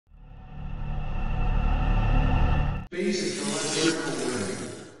Basic electrical wiring.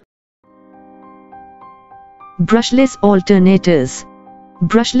 Brushless alternators.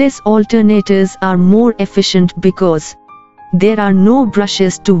 Brushless alternators are more efficient because there are no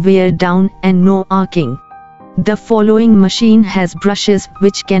brushes to wear down and no arcing. The following machine has brushes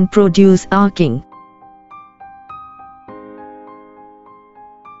which can produce arcing.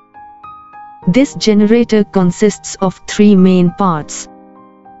 This generator consists of three main parts.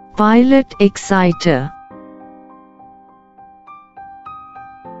 Pilot exciter,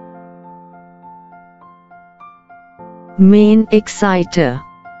 main exciter,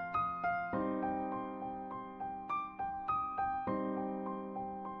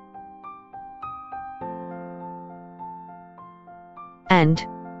 and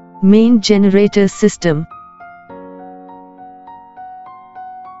main generator system.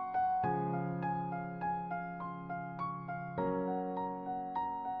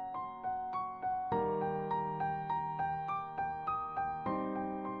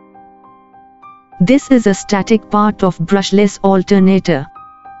 This is a static part of brushless alternator.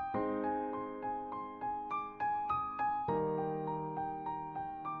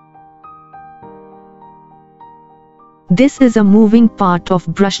 This is a moving part of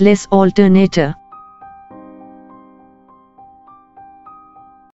brushless alternator.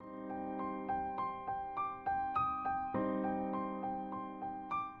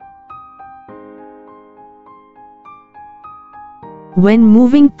 When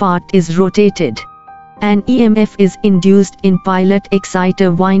moving part is rotated, an EMF is induced in pilot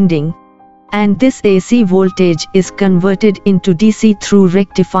exciter winding, and this AC voltage is converted into DC through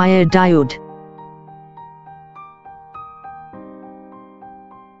rectifier diode.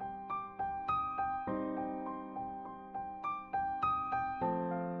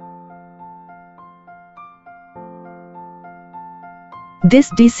 This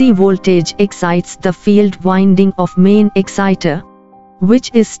DC voltage excites the field winding of main exciter,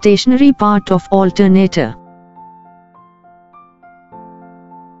 which is stationary part of alternator.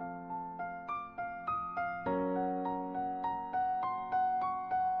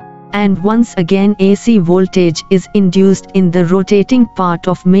 And once again AC voltage is induced in the rotating part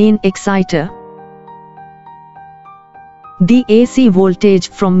of main exciter. The AC voltage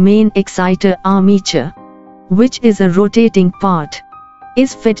from main exciter armature, which is a rotating part,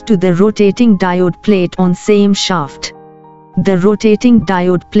 is fed to the rotating diode plate on same shaft. The rotating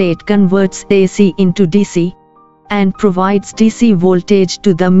diode plate converts AC into DC and provides DC voltage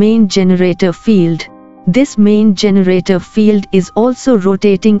to the main generator field. This main generator field is also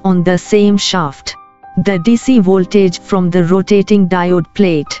rotating on the same shaft. The DC voltage from the rotating diode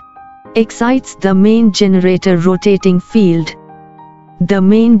plate excites the main generator rotating field. The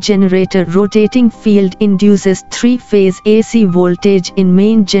main generator rotating field induces three-phase AC voltage in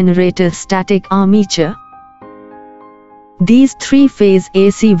main generator static armature. These three-phase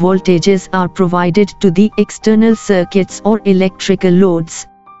AC voltages are provided to the external circuits or electrical loads.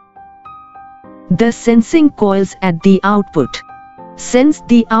 The sensing coils at the output sense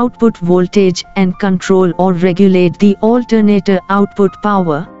the output voltage and control or regulate the alternator output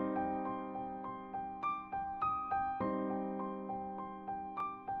power.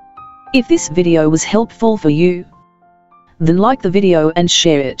 If this video was helpful for you, then like the video and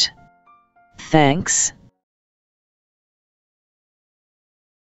share it. Thanks.